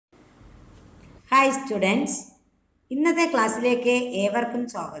Hi students, ഇന്നത്തെ ക്ലാസ്സിലേക്ക് ഏവർക്കും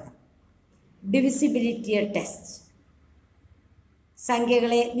സ്വാഗതം. Divisibility test.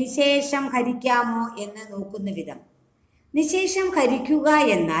 സംഖ്യകളെ നിശേഷം ഹരിക്കാമോ എന്ന് നോക്കുന്ന വിധം. നിശേഷം ഹരിക്കുക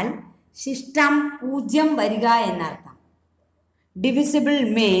എന്നാൽ ശിഷ്ടം 0 വരിക എന്നർത്ഥം. Divisible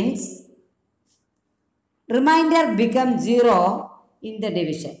means reminder become 0 in the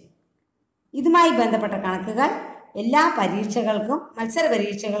division. ഇതുമായി ബന്ധപ്പെട്ട കണക്കുകൾ എല്ലാ പരീക്ഷകൾക്കും മത്സര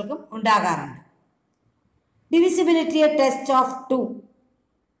പരീക്ഷകൾക്കും ഉണ്ടാകാറുണ്ട്. Divisibility test of 2.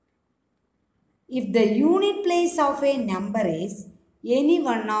 If the unit place of a number is any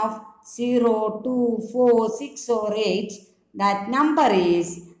one of 0, 2, 4, 6 or 8, that number is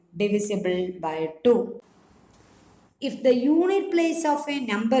divisible by 2. If the unit place of a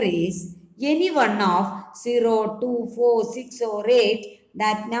number is any one of 0, 2, 4, 6 or 8,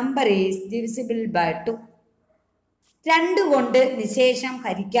 that number is divisible by 2. 2 കൊണ്ട് നിശേഷം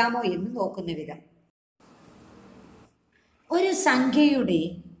ഹരിക്കാമോ എന്ന് നോക്കുന്ന വിധം. ഒരു സംഖ്യയുടെ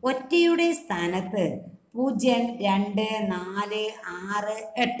ഒറ്റയുടെ സ്ഥാനത്ത് 0, 2, 4, 6,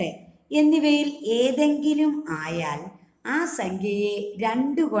 8 എന്നിവയിൽ ഏതെങ്കിലും ആയാൽ ആ സംഖ്യയെ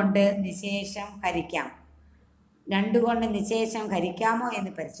 2 കൊണ്ട് നിശേഷം ഹരിക്കാം. 2 കൊണ്ട് നിശേഷം ഹരിക്കാമോ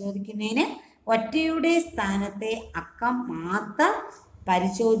എന്ന് പരിശോധിക്കുന്നതിന് ഒറ്റയുടെ സ്ഥാനത്തെ അക്കം മാത്രം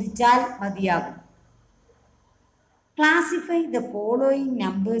പരിശോധിച്ചാൽ മതിയാകും. Classify the following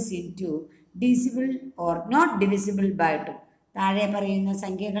numbers into divisible or not divisible by 2. താഴെ പറയുന്ന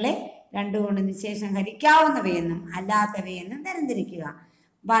സംഖ്യകളെ 2 കൊണ്ട് നിശേഷം ഹരിക്കാവുന്നവയെന്നും അല്ലാത്തവയെന്നും തരംതിരിക്കുക.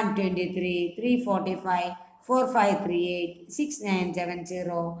 123, 345, 4538,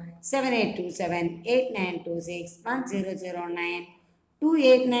 6970, 7827, 8926, 1009,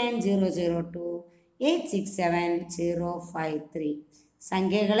 289002, 867053.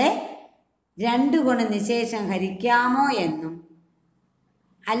 സംഖ്യകളെ 2 കൊണ്ട് നിശേഷം ഹരിക്കാമോ എന്നും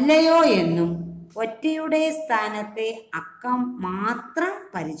അല്ലയോ എന്നും ഒറ്റയുടെ സ്ഥാനത്തെ അക്കം മാത്രം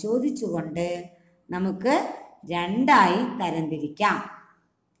പരിശോധിച്ചുകൊണ്ട് നമുക്ക് 2ആയി തരംതിരിക്കാം.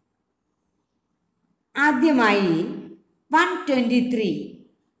 ആദ്യമായി 123.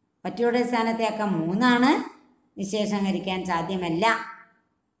 ഒറ്റയുടെ സ്ഥാനത്തെ അക്കം 3 നിശേഷം ഹരിക്കാൻ സാധ്യമല്ല.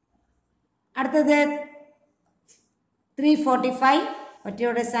 അടുത്തത് 345.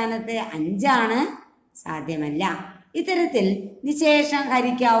 ഒറ്റയുടെ സ്ഥാനത്ത് 5 സാധ്യമല്ല. ഇത്തരത്തിൽ നിശേഷം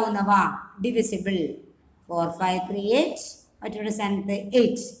ഹരിക്കാവുന്നവ ഡിവിസിബിൾ. 4538 ഒറ്റയുടെ സ്ഥാനത്ത്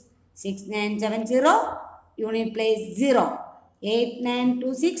 8. 6970 unit place 0.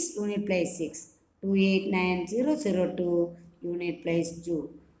 8926 unit place 6. 289002 unit place 2.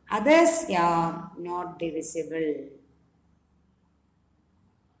 Others are not divisible.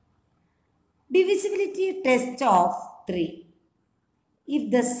 Divisibility test of 3. If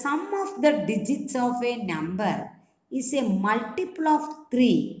the sum of the digits of a number is a multiple of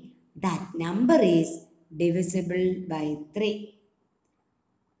 3, that number is divisible by 3.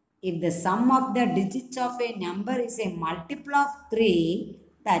 If the sum of the digits of a number is a multiple of 3,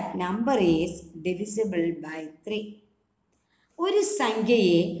 that number is divisible by 3. ഒരു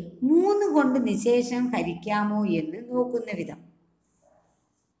സംഖ്യയെ 3 കൊണ്ട് നിശേഷം ഹരിക്കാമോ എന്ന് നോക്കുന്ന വിധം.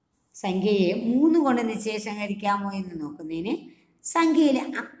 സംഖ്യയെ 3 കൊണ്ട് നിശേഷം ഹരിക്കാമോ എന്ന് നോക്കുന്നതിന് സംഖ്യയിലെ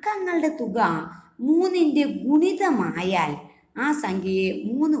അക്കങ്ങളുടെ തുക 3ന്റെ ഗുണിതമായാൽ ആ സംഖ്യയെ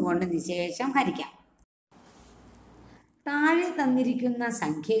 3 കൊണ്ട് നിശേഷം ഹരിക്കാം. താഴെ തന്നിരിക്കുന്ന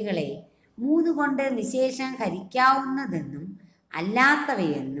സംഖ്യകളെ 3 കൊണ്ട് നിശേഷം ഹരിക്കാവുന്നതെന്നും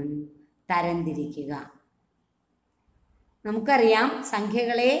അല്ലാത്തവയെന്നും തരംതിരിക്കുക. നമുക്കറിയാം,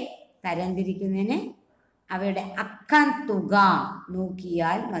 സംഖ്യകളെ തരംതിരിക്കുന്നതിന് അവയുടെ അക്കം തുക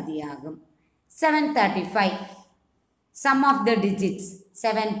നോക്കിയാൽ മതിയാകും. 735. Sum of the digits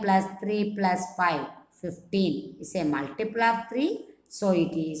 7 plus 3 plus 5, 15 is a multiple of 3, so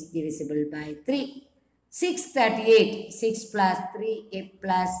it is divisible by 3. 638. 6 plus 3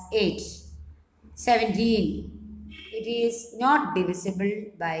 plus 8, 17. It is not divisible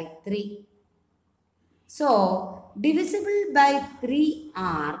by 3. So, divisible by 3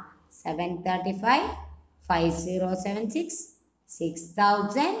 are 735, 5076,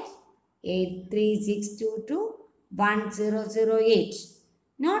 6000, 83622, 1008.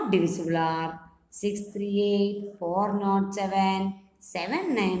 Not divisible are 638, 407,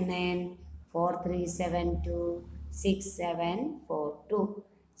 799, 4372, 6742.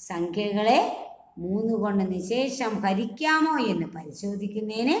 സംഖ്യകളെ 3 കൊണ്ട് നിശേഷം ഹരിക്കാമോ എന്ന്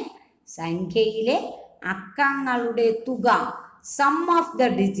പരിശോധിക്കുന്നതിന് സംഖ്യയിലെ അക്കങ്ങളുടെ തുക സം ഓഫ് ദ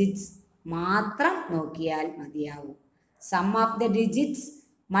ഡിജിറ്റ്സ് മാത്രം നോക്കിയാൽ മതിയാകും. Some of the digits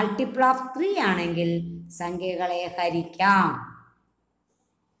multiple of 3 ആണെങ്കിൽ സംഖ്യകളെ ഹരിക്കാം.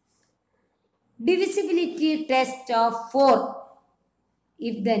 Divisibility test of 4.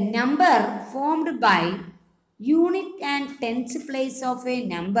 if the number formed by unit and tens place of a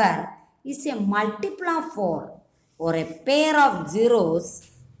number is a multiple of 4 or a pair of zeros,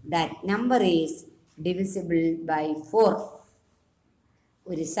 that number is divisible by 4.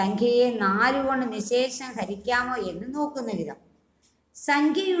 ഒരു സംഖ്യയെ 4 കൊണ്ട് നിശേഷം ഹരിക്കാമോ എന്ന് നോക്കുന്ന വിധം.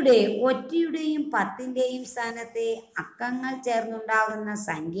 സംഖ്യയുടെ ഒറ്റയുടെയും 10ൻ്റെയും സ്ഥാനത്തെ അക്കങ്ങൾ ചേർന്നുണ്ടാകുന്ന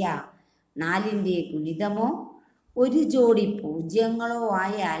സംഖ്യ 4ൻ്റെ ഗുണിതമോ ഒരു ജോഡി പൂജ്യങ്ങളോ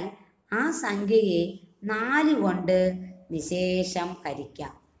ആയാൽ ആ സംഖ്യയെ 4 കൊണ്ട് നിശേഷം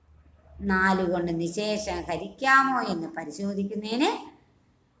ഹരിക്കാം. 4 കൊണ്ട് നിശേഷം ഹരിക്കാമോ എന്ന് പരിശോധിക്കുന്നതിന്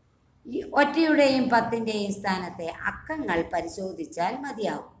ഒറ്റയുടെയും 10ൻ്റെയും സ്ഥാനത്തെ അക്കങ്ങൾ പരിശോധിച്ചാൽ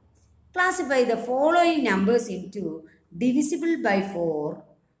മതിയാവും. Classify the following numbers into divisible by 4,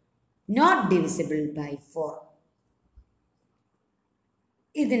 not divisible by 4.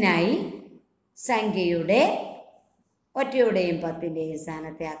 ഇതിനായി സംഖ്യയുടെ ഒറ്റയുടെയും 10ൻ്റെയും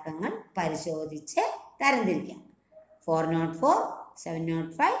സ്ഥാനത്തെ അക്കങ്ങൾ പരിശോധിച്ച് തരംതിരിക്കാം. 404,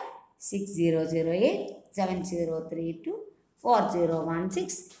 705, 6008, 7032,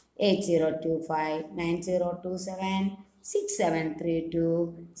 4016, 8025, 9027, 6732,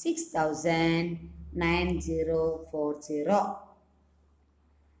 6000, 9040.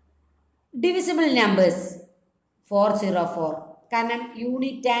 Divisible numbers 404. കാരണം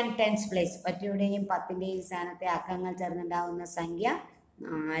യൂണിറ്റ് ആൻഡ് ടെൻസ് പ്ലേസ് ഒറ്റയുടെയും 10ൻ്റെയും സ്ഥാനത്തെ അക്കങ്ങൾ ചേർന്നുണ്ടാവുന്ന സംഖ്യ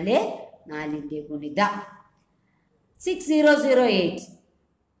 4, 4ൻ്റെ ഗുണിതം. 6008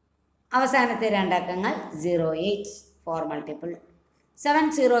 അവസാനത്തെ രണ്ടക്കങ്ങൾ 08 4 multiple.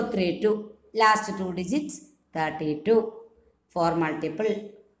 7032 last 2 digits 32 4 multiple.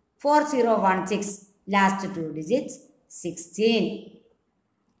 4016 last 2 digits 16.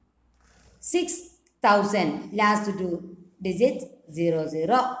 6000 last 2 digits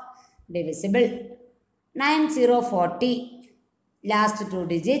 00. Divisible. 9040 last 2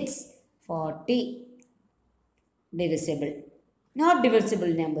 digits 40. Divisible. Not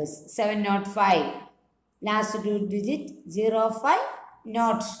divisible numbers. 705 last 2 digits 05,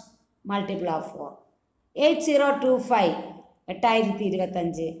 not multiple of 4. 8025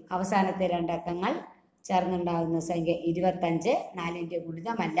 8025 അവസാനത്തെ രണ്ടക്കങ്ങൾ ചേർന്നുണ്ടാകുന്ന സംഖ്യ 25, 4ൻ്റെ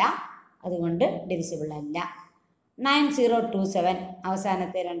ഗുണിതമല്ല, അതുകൊണ്ട് ഡിവിസിബിൾ അല്ല. 9027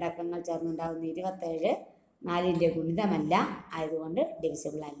 അവസാനത്തെ രണ്ടക്കങ്ങൾ ചേർന്നുണ്ടാകുന്ന 27, 4ൻ്റെ ഗുണിതമല്ല, ആയതുകൊണ്ട്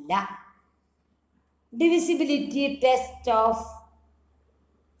ഡിവിസിബിൾ അല്ല. Divisibility test of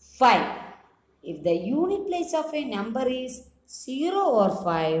 5. If the unit place of a number is 0 or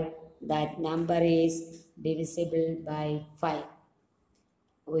 5, that number is divisible by 5.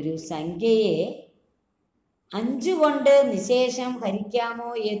 ഒരു സംഖ്യയെ 5 കൊണ്ട് നിശേഷം ഹരിക്കാമോ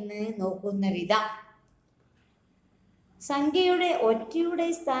എന്ന് നോക്കുന്ന വിധം. സംഖ്യയുടെ ഒറ്റയുടെ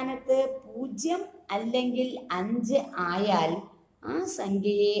സ്ഥാനത്ത് 0 അല്ലെങ്കിൽ 5 ആയാൽ ആ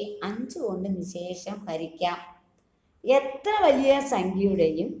സംഖ്യയെ 5 കൊണ്ട് നിശേഷം ഹരിക്കാം. എത്ര വലിയ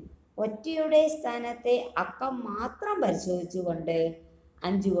സംഖ്യയുടെയും ഒറ്റയുടെ സ്ഥാനത്തെ അക്കം മാത്രം പരിശോധിച്ചുകൊണ്ട്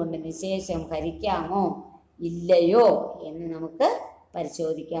 5 കൊണ്ട് നിശേഷം ഹരിക്കാമോ ഇല്ലയോ എന്ന് നമുക്ക്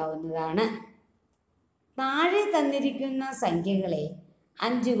പരിശോധിക്കാവുന്നതാണ്. താഴെ തന്നിരിക്കുന്ന സംഖ്യകളെ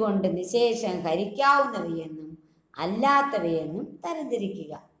 5 കൊണ്ട് നിശേഷം ഹരിക്കാവുന്നവയെന്നും അല്ലാത്തവയെന്നും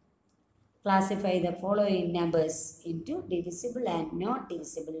തരംതിരിക്കുക. Classify the following numbers into divisible and not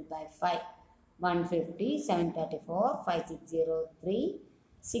divisible by 5. 150, 734, 5603,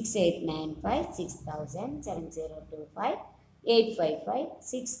 6895, 6000, 7025, 855,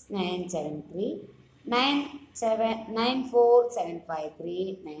 6973, 94753,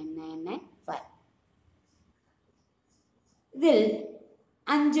 9995. ഇതിൽ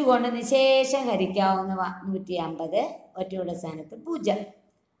 5 കൊണ്ട് നിശേഷം ഹരിക്കാവുന്നവ 150, ഒറ്റയുടെ സ്ഥാനത്ത് 0.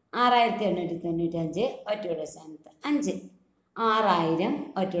 6895 ഒറ്റയുടെ സ്ഥാനത്ത് 5. 6000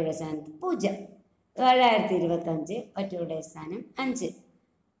 ഒറ്റയുടെ സ്ഥാനത്ത് 0. 7025 ഒറ്റയുടെ സ്ഥാനം 5.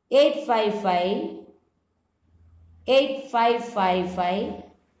 8555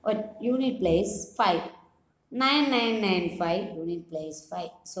 unit place 5. 9995 unit place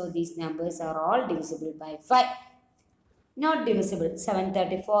 5. So these numbers are all divisible by 5. Not divisible.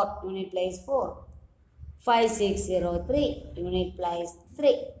 734 unit place 4. 5603 unit place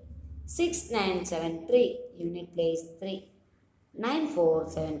 3. 6973 unit place 3.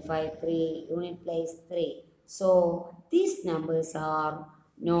 94753 unit place 3. So these numbers are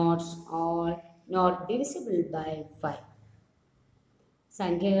not divisible by 5.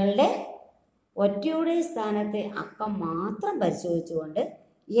 സംഖ്യകളുടെ ഒറ്റയുടെ സ്ഥാനത്തെ അക്കം മാത്രം പരിശോധിച്ചുകൊണ്ട്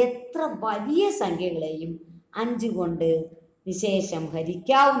എത്ര വലിയ സംഖ്യകളെയും 5 കൊണ്ട് നിശേഷം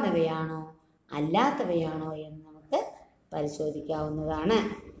ഹരിക്കാവുന്നവയാണോ അല്ലാത്തവയാണോ എന്ന് നമുക്ക് പരിശോധിക്കാവുന്നതാണ്.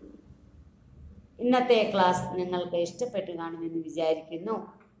 ഇന്നത്തെ ക്ലാസ് നിങ്ങൾക്ക് ഇഷ്ടപ്പെട്ടു കാണുമെന്ന് വിചാരിക്കുന്നു.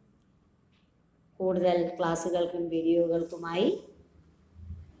 കൂടുതൽ ക്ലാസ്സുകൾക്കും വീഡിയോകൾക്കുമായി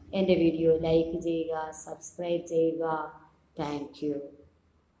എൻ്റെ വീഡിയോ ലൈക്ക് ചെയ്യുക, സബ്സ്ക്രൈബ് ചെയ്യുക. Thank you.